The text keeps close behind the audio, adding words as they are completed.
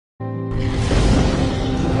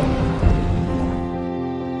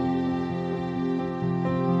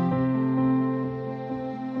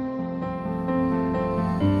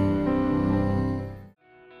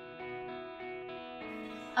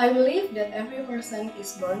I believe that every person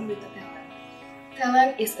is born with a talent.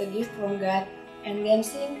 Talent is a gift from God, and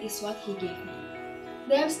dancing is what He gave me.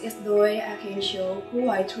 Dance is the way I can show who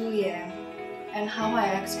I truly am and how I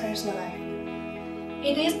express what I feel.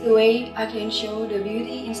 It is the way I can show the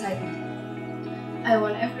beauty inside me. I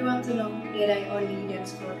want everyone to know that I only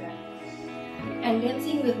dance for God. And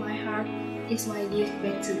dancing with my heart is my gift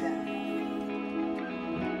back to God.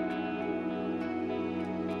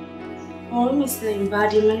 Home is the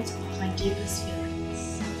embodiment of my deepest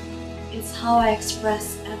feelings. It's how I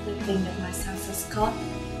express everything that my senses caught,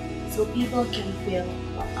 so people can feel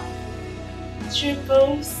what I feel. Through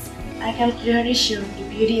pose, I can clearly show the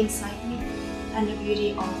beauty inside me and the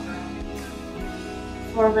beauty all around me.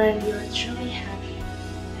 For when you're truly happy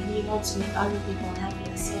and you want to make other people happy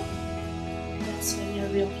as well, that's when your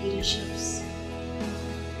real beauty shows.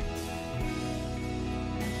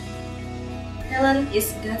 Talent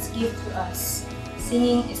is God's gift to us.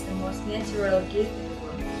 Singing is the most natural gift in the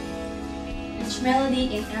world. Each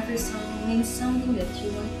melody in every song means something that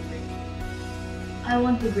you want to bring. I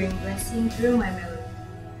want to bring blessing through my melody.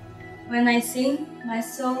 When I sing, my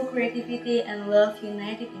soul, creativity, and love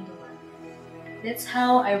united into one. That's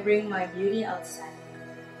how I bring my beauty outside.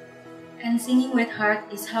 And singing with heart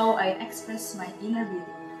is how I express my inner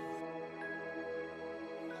beauty.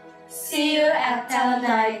 See you at Talent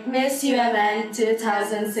Night Miss UMN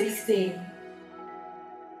 2016.